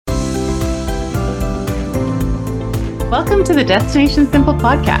Welcome to the Destination Simple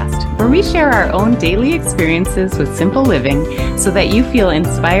podcast, where we share our own daily experiences with simple living so that you feel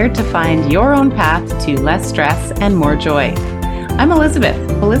inspired to find your own path to less stress and more joy. I'm Elizabeth,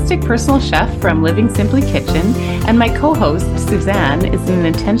 holistic personal chef from Living Simply Kitchen, and my co-host, Suzanne, is an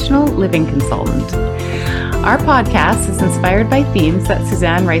intentional living consultant. Our podcast is inspired by themes that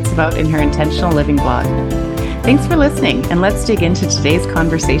Suzanne writes about in her intentional living blog. Thanks for listening, and let's dig into today's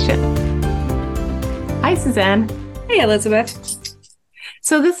conversation. Hi, Suzanne. Hey, Elizabeth.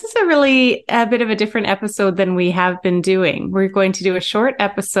 So this is a bit of a different episode than we have been doing. We're going to do a short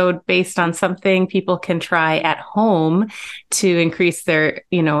episode based on something people can try at home to increase their,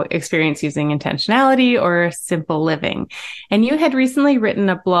 experience using intentionality or simple living. And you had recently written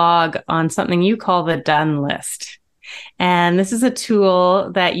a blog on something you call the done list. And this is a tool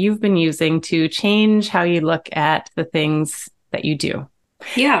that you've been using to change how you look at the things that you do.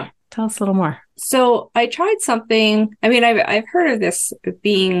 Yeah. Tell us a little more. So I tried something. I've heard of this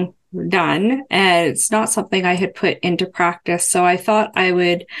being done, and it's not something I had put into practice. So I thought I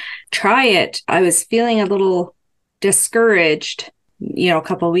would try it. I was feeling a little discouraged, a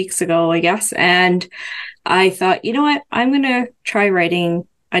couple of weeks ago, I guess. And I thought, you know what? I'm going to try writing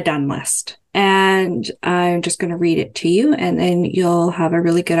a done list. And I'm just going to read it to you, and then you'll have a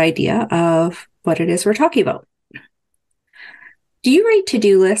really good idea of what it is we're talking about. Do you write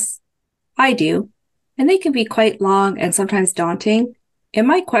to-do lists? I do, and they can be quite long and sometimes daunting. In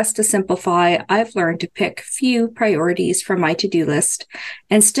my quest to simplify, I've learned to pick few priorities from my to-do list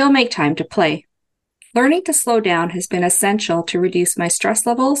and still make time to play. Learning to slow down has been essential to reduce my stress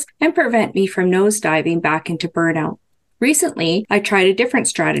levels and prevent me from nosediving back into burnout. Recently, I tried a different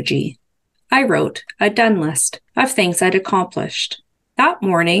strategy. I wrote a done list of things I'd accomplished. That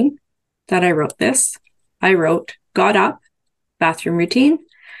morning that I wrote this, I wrote, got up, bathroom routine,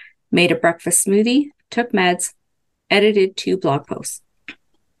 made a breakfast smoothie, took meds, edited 2 blog posts.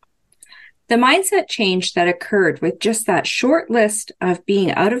 The mindset change that occurred with just that short list of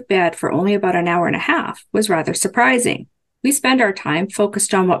being out of bed for only about an hour and a half was rather surprising. We spend our time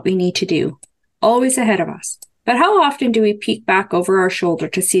focused on what we need to do, always ahead of us. But how often do we peek back over our shoulder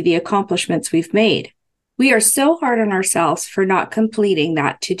to see the accomplishments we've made? We are so hard on ourselves for not completing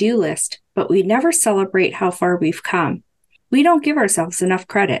that to-do list, but we never celebrate how far we've come. We don't give ourselves enough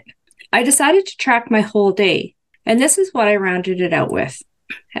credit. I decided to track my whole day, and this is what I rounded it out with.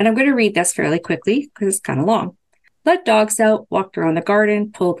 And I'm going to read this fairly quickly because it's kind of long. Let dogs out, walked around the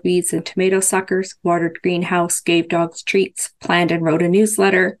garden, pulled weeds and tomato suckers, watered greenhouse, gave dogs treats, planned and wrote a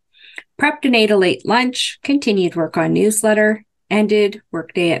newsletter, prepped and ate a late lunch, continued work on newsletter, ended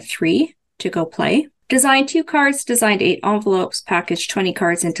workday at 3 to go play, designed 2 cards, designed 8 envelopes, packaged 20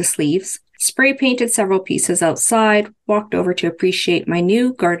 cards into sleeves, spray painted several pieces outside, walked over to appreciate my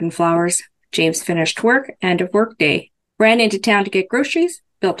new garden flowers. James finished work, end of work day. Ran into town to get groceries,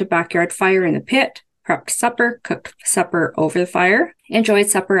 built a backyard fire in the pit, prepped supper, cooked supper over the fire, enjoyed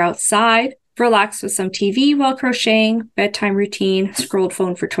supper outside, relaxed with some TV while crocheting, bedtime routine, scrolled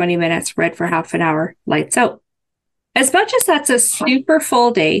phone for 20 minutes, read for half an hour, lights out. As much as that's a super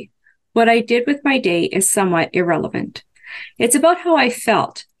full day, what I did with my day is somewhat irrelevant. It's about how I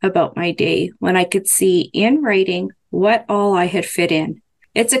felt about my day when I could see in writing what all I had fit in.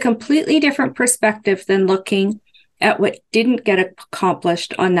 It's a completely different perspective than looking at what didn't get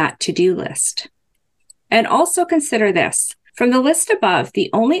accomplished on that to-do list. And also consider this. From the list above, the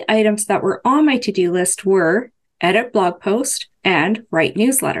only items that were on my to-do list were edit blog post and write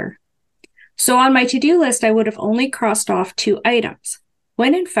newsletter. So on my to-do list, I would have only crossed off 2 items,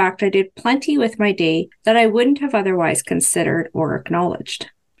 when in fact I did plenty with my day that I wouldn't have otherwise considered or acknowledged.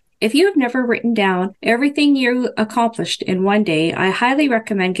 If you have never written down everything you accomplished in one day, I highly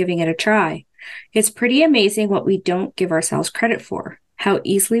recommend giving it a try. It's pretty amazing what we don't give ourselves credit for, how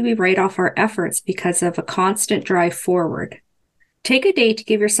easily we write off our efforts because of a constant drive forward. Take a day to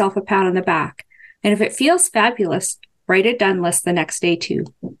give yourself a pat on the back, and if it feels fabulous, write a done list the next day too.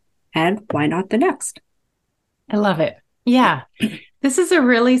 And why not the next? I love it. Yeah. This is a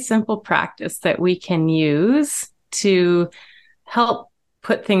really simple practice that we can use to help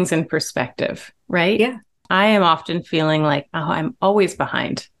put things in perspective, right? Yeah. I am often feeling like, I'm always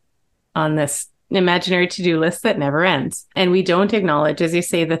behind on this imaginary to-do list that never ends. And we don't acknowledge, as you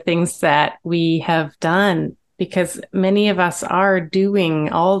say, the things that we have done, because many of us are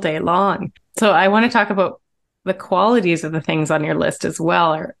doing all day long. So I want to talk about the qualities of the things on your list as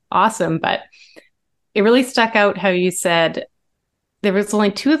well are awesome, but it really stuck out how you said there was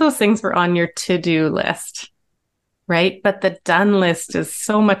only 2 of those things were on your to-do list, right? But the done list is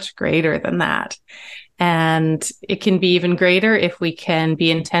so much greater than that. And it can be even greater if we can be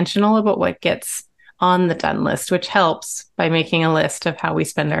intentional about what gets on the done list, which helps by making a list of how we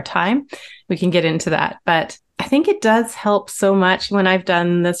spend our time. We can get into that. But I think it does help so much when I've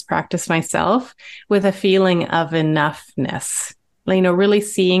done this practice myself with a feeling of enoughness, really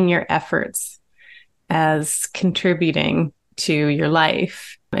seeing your efforts as contributing to your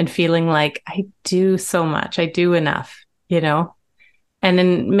life and feeling like I do so much, I do enough, And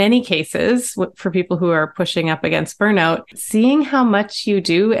in many cases, for people who are pushing up against burnout, seeing how much you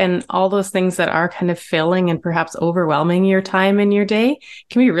do and all those things that are kind of filling and perhaps overwhelming your time in your day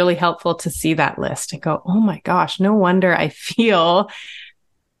can be really helpful to see that list and go, oh my gosh, no wonder I feel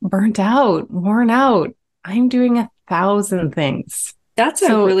burnt out, worn out. I'm doing 1,000 things. That's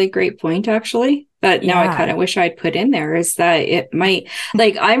a really great point, actually. But now I kind of wish I'd put in there is that it might,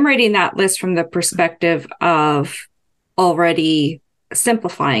 I'm writing that list from the perspective of already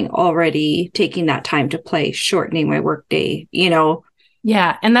simplifying, already taking that time to play, shortening my workday,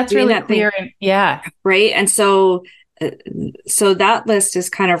 Yeah. And that's really clear. Right. And so that list is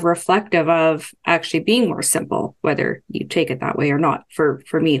kind of reflective of actually being more simple, whether you take it that way or not. For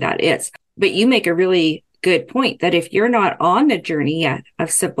me, that is. But you make a really good point that if you're not on the journey yet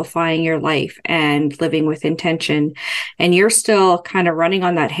of simplifying your life and living with intention, and you're still kind of running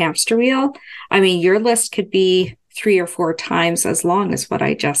on that hamster wheel, your list could be 3 or 4 times as long as what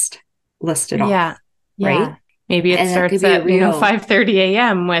I just listed off. Right? Maybe it starts at 5:30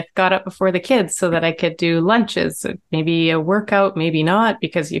 a.m. with got up before the kids so that I could do lunches, maybe a workout, maybe not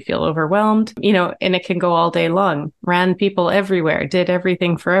because you feel overwhelmed, and it can go all day long. Ran people everywhere, did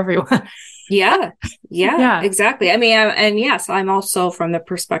everything for everyone. Yeah, exactly. And yes, I'm also from the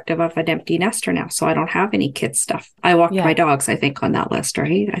perspective of an empty nester now, so I don't have any kids stuff. I walked my dogs, I think, on that list,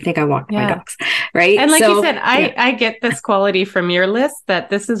 right? I think I walked my dogs, right? And like you said, I get this quality from your list that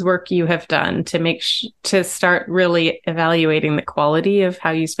this is work you have done to make to start really evaluating the quality of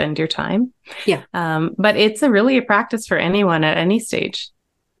how you spend your time. Yeah. But it's really a practice for anyone at any stage.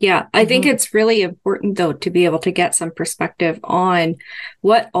 Yeah, I think it's really important, though, to be able to get some perspective on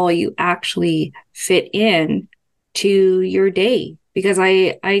what all you actually fit in to your day, because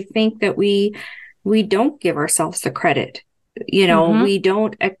I think that we don't give ourselves the credit. We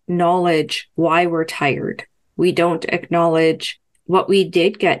don't acknowledge why we're tired. We don't acknowledge what we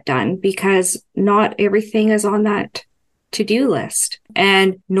did get done because not everything is on that to-do list.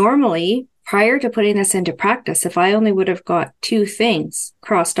 And normally, prior to putting this into practice, if I only would have got 2 things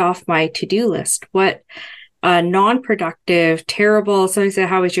crossed off my to-do list, what a non-productive, terrible, somebody said,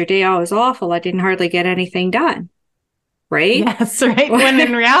 how was your day? Oh, it was awful. I didn't hardly get anything done. Right? Yes, right. When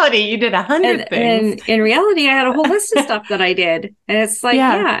in reality, you did 100 things. And in reality, I had a whole list of stuff that I did. And it's like,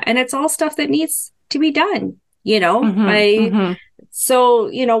 and it's all stuff that needs to be done, So,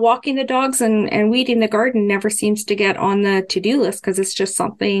 walking the dogs and weeding the garden never seems to get on the to-do list because it's just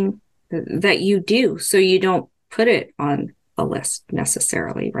something that you do. So you don't put it on a list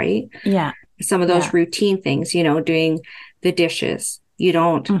necessarily, right? Yeah. Some of those routine things, doing the dishes, you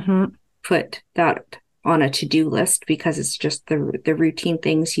don't put that on a to-do list because it's just the routine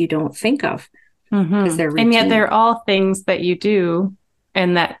things you don't think of. Because they're routine. And yet they're all things that you do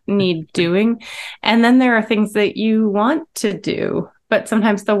and that need doing. And then there are things that you want to do, but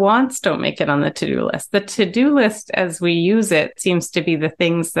sometimes the wants don't make it on the to-do list. The to-do list, as we use it, seems to be the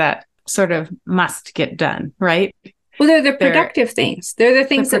things that sort of must get done, right? Well, they're the productive things. They're the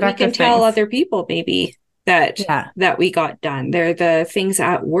things that we can tell other people maybe that we got done. They're the things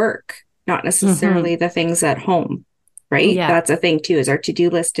at work, not necessarily the things at home, right? Yeah. That's a thing too, is our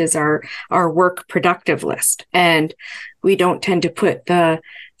to-do list is our work productive list. And we don't tend to put the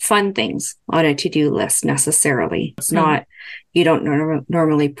fun things on a to-do list necessarily. It's not, you don't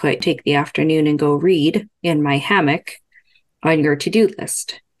normally take the afternoon and go read in my hammock on your to-do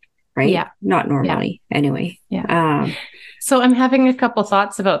list. Right? Yeah. Not normally anyway. Yeah. So I'm having a couple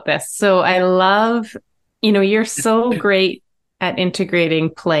thoughts about this. So I love, you're so great at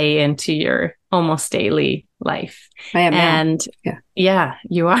integrating play into your almost daily life. I am. And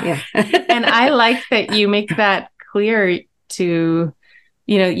you are. Yeah. And I like that you make that clear to,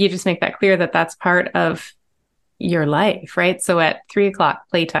 you just make that clear that that's part of your life, right? So at 3:00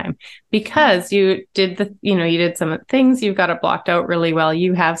 playtime, because you did you did some things, you've got it blocked out really well.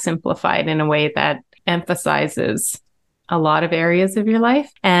 You have simplified in a way that emphasizes a lot of areas of your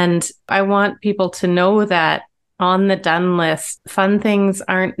life. And I want people to know that on the done list, fun things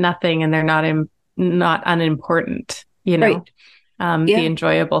aren't nothing and they're not unimportant, Right. The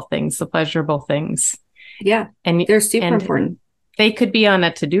enjoyable things, the pleasurable things. Yeah. And they're super important. They could be on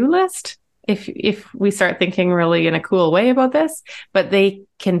a to-do list if we start thinking really in a cool way about this, but they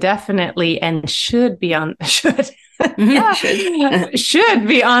can definitely and should be on Yeah. Should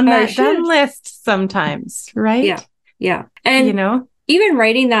be on that done should. list sometimes, right? Yeah. Yeah. And even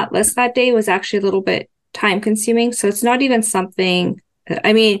writing that list that day was actually a little bit time consuming. So it's not even something,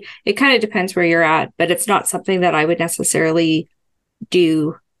 I mean, it kind of depends where you're at, but it's not something that I would necessarily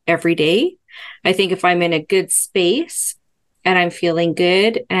do every day. I think if I'm in a good space and I'm feeling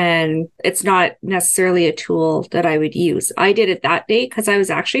good, and it's not necessarily a tool that I would use. I did it that day because I was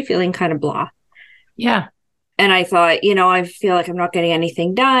actually feeling kind of blah. Yeah. And I thought, I feel like I'm not getting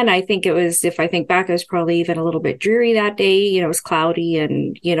anything done. I think it was, if I think back, it was probably even a little bit dreary that day. It was cloudy,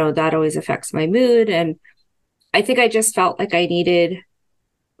 and, that always affects my mood. And I think I just felt like I needed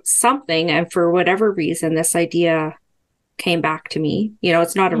something. And for whatever reason, this idea came back to me.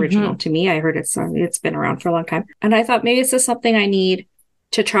 It's not original to me. I heard it's been around for a long time. And I thought, maybe this is something I need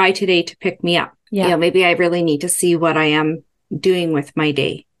to try today to pick me up. Yeah. Maybe I really need to see what I am doing with my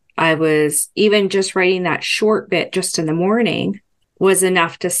day. I was even just writing that short bit just in the morning was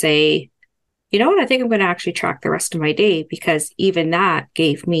enough to say, you know what, I think I'm going to actually track the rest of my day, because even that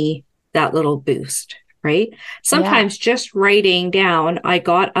gave me that little boost, right? Sometimes just writing down, I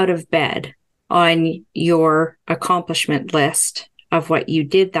got out of bed on your accomplishment list of what you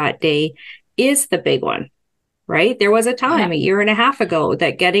did that day is the big one, right? There was a time a year and a half ago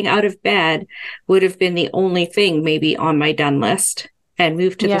that getting out of bed would have been the only thing maybe on my done list. And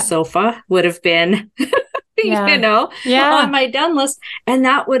move to the sofa would have been, on my done list. And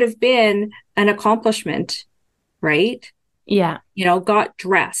that would have been an accomplishment, right? Yeah. Got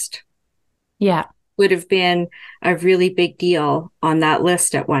dressed. Yeah. Would have been a really big deal on that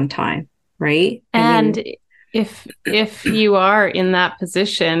list at one time, right? And if you are in that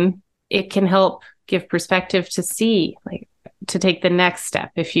position, it can help give perspective to see, like, to take the next step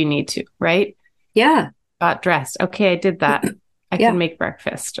if you need to, right? Yeah. Got dressed. Okay, I did that. I can make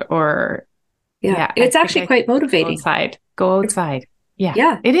breakfast, or it's actually quite motivating. Go outside.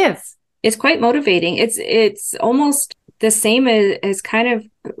 Yeah. It is. It's quite motivating. It's almost the same as kind of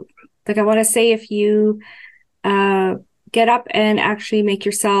like, I want to say, if you get up and actually make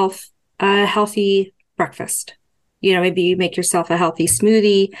yourself a healthy breakfast, maybe you make yourself a healthy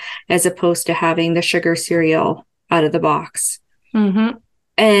smoothie as opposed to having the sugar cereal out of the box. Mm-hmm.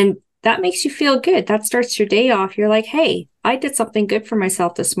 And that makes you feel good. That starts your day off. You're like, hey, I did something good for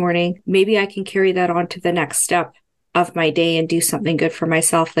myself this morning. Maybe I can carry that on to the next step of my day and do something good for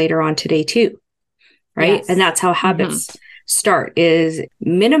myself later on today too. Right. Yes. And that's how habits start, is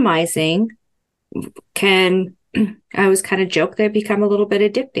minimizing can, I always kind of joke, they become a little bit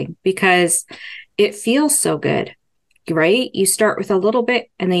addicting because it feels so good, right? You start with a little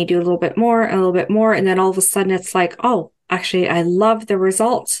bit and then you do a little bit more and a little bit more. And then all of a sudden it's like, oh, actually, I love the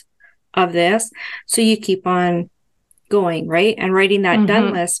results of this. So you keep on going, right? And writing that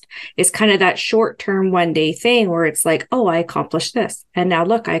done list is kind of that short-term one-day thing where it's like, oh, I accomplished this. And now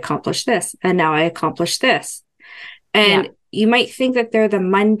look, I accomplished this. And now I accomplished this. And you might think that they're the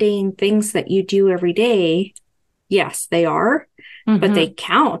mundane things that you do every day. Yes, they are, but they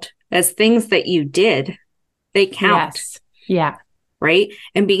count as things that you did. They count. Yes. Yeah. Right.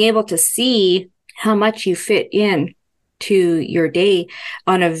 And being able to see how much you fit in to your day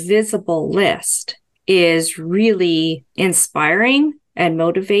on a visible list is really inspiring and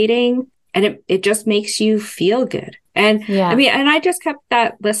motivating. And it just makes you feel good. And I mean, and I just kept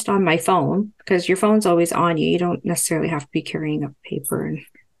that list on my phone, because your phone's always on you. You don't necessarily have to be carrying up paper and,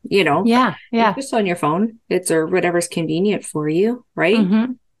 it's just on your phone. It's, or whatever's convenient for you. Right.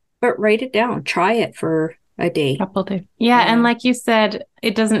 But write it down, try it for a day. Couple days. Yeah. And like you said,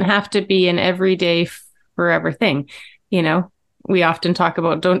 it doesn't have to be an everyday forever thing. We often talk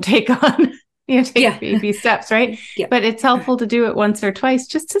about don't take on, baby steps, right? Yeah. But it's helpful to do it once or twice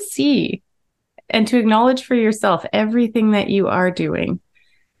just to see and to acknowledge for yourself everything that you are doing.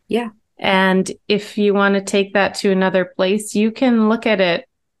 Yeah. And if you want to take that to another place, you can look at it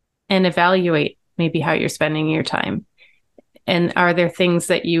and evaluate maybe how you're spending your time. And are there things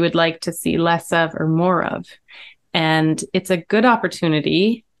that you would like to see less of or more of? And it's a good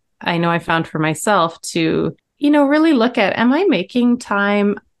opportunity, I know I found for myself, to, really look at, am I making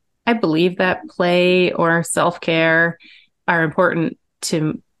time? I believe that play or self-care are important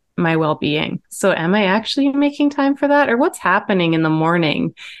to my well-being. So am I actually making time for that? Or what's happening in the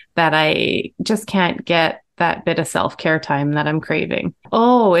morning that I just can't get that bit of self-care time that I'm craving?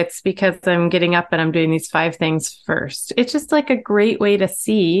 Oh, it's because I'm getting up and I'm doing these 5 things first. It's just like a great way to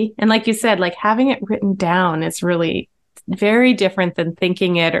see. And like you said, like having it written down is really very different than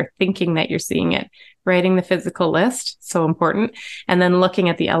thinking it or thinking that you're seeing it. Writing the physical list, so important. And then looking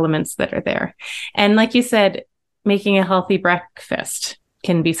at the elements that are there. And like you said, making a healthy breakfast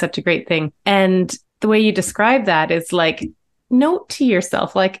can be such a great thing. And the way you describe that is like, note to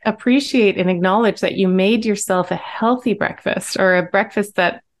yourself, like appreciate and acknowledge that you made yourself a healthy breakfast or a breakfast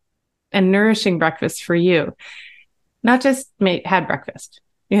that a nourishing breakfast for you, not just had breakfast,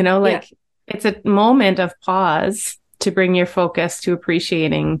 like it's a moment of pause to bring your focus to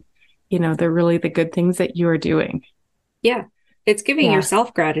appreciating, the good things that you are doing. Yeah. It's giving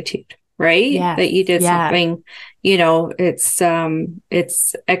yourself gratitude, right? Yes. That you did something, it's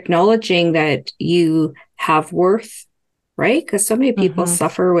acknowledging that you have worth, right? Because so many people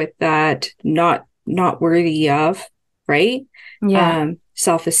suffer with that, not worthy of, right? Yeah.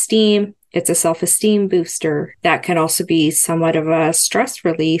 Self-esteem. It's a self-esteem booster. That can also be somewhat of a stress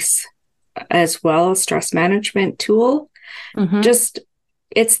release as well, stress management tool. Just,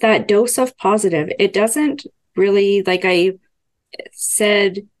 it's that dose of positive. It doesn't really, like I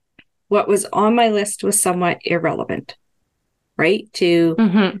said, what was on my list was somewhat irrelevant, right?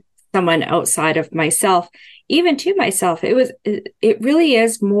 To someone outside of myself, even to myself. It really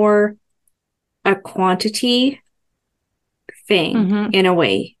is more a quantity thing in a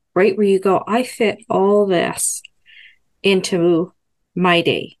way, right? Where you go, I fit all this into my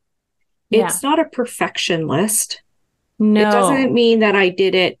day. Yeah. It's not a perfection list. No. It doesn't mean that I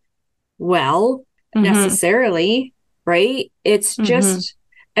did it well necessarily, right? It's just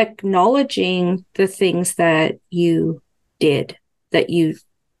acknowledging the things that you did, that you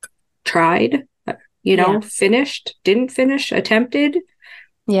tried, finished, didn't finish, attempted.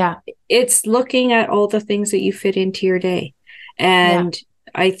 Yeah. It's looking at all the things that you fit into your day. And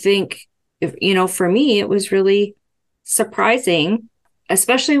I think, for me, it was really surprising,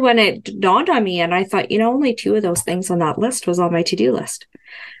 especially when it dawned on me and I thought, only 2 of those things on that list was on my to-do list,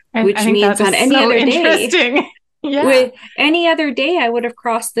 which means on any other day, with any other day, I would have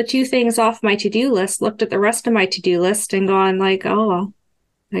crossed the 2 things off my to-do list, looked at the rest of my to-do list and gone like, oh, well,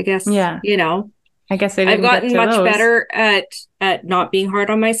 I guess, I guess I've gotten much better at not being hard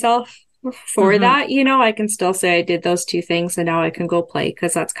on myself for that. I can still say I did those 2 things and now I can go play,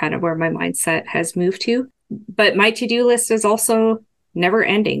 because that's kind of where my mindset has moved to. But my to-do list is also never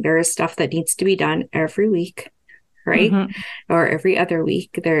ending. There is stuff that needs to be done every week, right? Or every other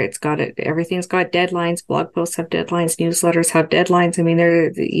week. Everything's got deadlines. Blog posts have deadlines. Newsletters have deadlines. I mean,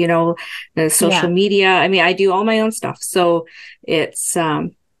 the social media. I mean, I do all my own stuff. So it's,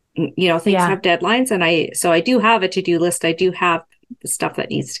 things have deadlines. And I do have a to-do list. I do have the stuff that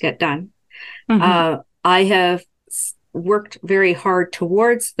needs to get done. I have worked very hard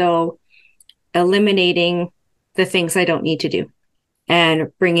towards, though, eliminating the things I don't need to do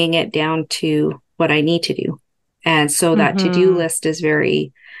and bringing it down to what I need to do. And so that to-do list is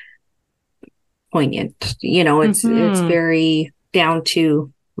very poignant. It's very down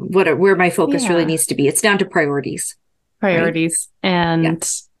to where my focus really needs to be. It's down to priorities. Right?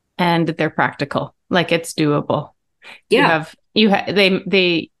 And they're practical. Like, it's doable. Yeah.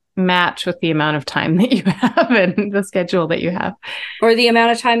 They match with the amount of time that you have and the schedule that you have, or the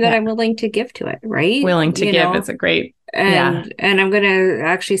amount of time that I'm willing to give to it. Right. Willing to give is a great, and I'm going to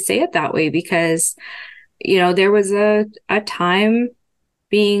actually say it that way because, there was a time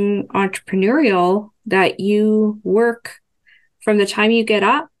being entrepreneurial that you work from the time you get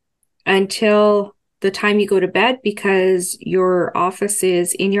up until the time you go to bed, because your office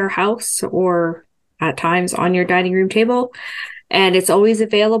is in your house or at times on your dining room table, and it's always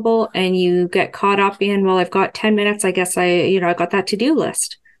available, and you get caught up in, well, I've got 10 minutes. I guess I got that to-do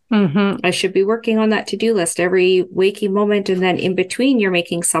list. I should be working on that to-do list every waking moment. And then in between, you're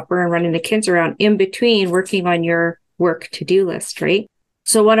making supper and running the kids around, in between working on your work to-do list, right?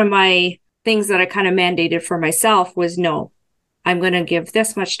 So one of my things that I kind of mandated for myself was, no, I'm going to give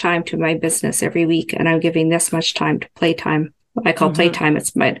this much time to my business every week, and I'm giving this much time to playtime. I call playtime,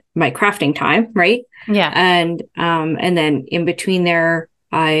 it's my crafting time, right? Yeah. And then in between there,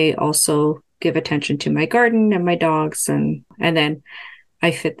 I also give attention to my garden and my dogs, and then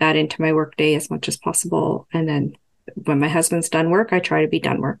I fit that into my work day as much as possible. And then when my husband's done work, I try to be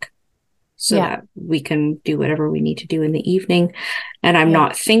done work so that we can do whatever we need to do in the evening. And I'm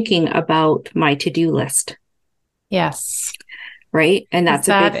not thinking about my to-do list. Yes. Right. And that's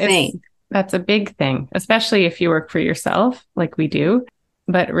a big thing. That's a big thing, especially if you work for yourself, like we do,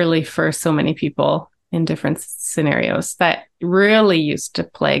 but really for so many people in different scenarios. That really used to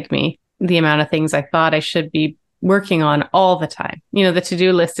plague me, the amount of things I thought I should be working on all the time. The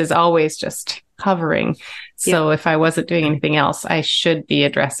to-do list is always just hovering. So if I wasn't doing anything else, I should be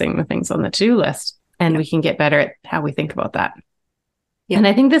addressing the things on the to-do list, and we can get better at how we think about that. And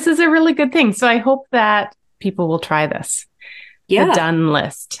I think this is a really good thing. So I hope that people will try this. The done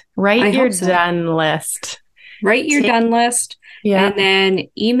list. Write your done list. Write your done list. And then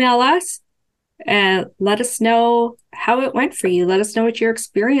email us and let us know how it went for you. Let us know what your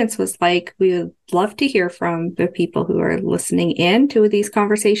experience was like. We would love to hear from the people who are listening in to these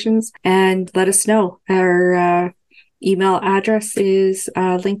conversations, and let us know. Our email address is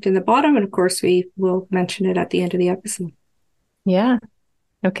linked in the bottom, and of course we will mention it at the end of the episode. Yeah.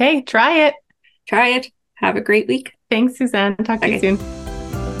 Okay, try it. Try it. Have a great week. Thanks, Suzanne. Talk to you soon.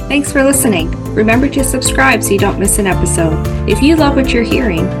 Thanks for listening. Remember to subscribe so you don't miss an episode. If you love what you're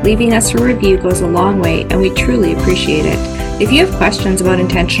hearing, leaving us a review goes a long way, and we truly appreciate it. If you have questions about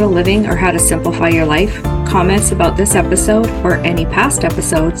intentional living or how to simplify your life, comments about this episode or any past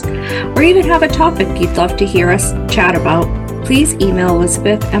episodes, or even have a topic you'd love to hear us chat about, please email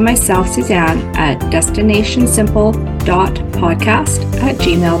Elizabeth and myself, Suzanne, at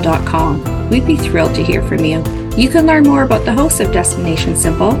destinationsimple.podcast@gmail.com. We'd be thrilled to hear from you. You can learn more about the hosts of Destination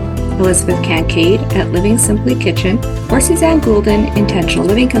Simple, Elizabeth Kincaid at Living Simply Kitchen, or Suzanne Goulden, Intentional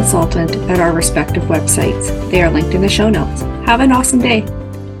Living Consultant, at our respective websites. They are linked in the show notes. Have an awesome day.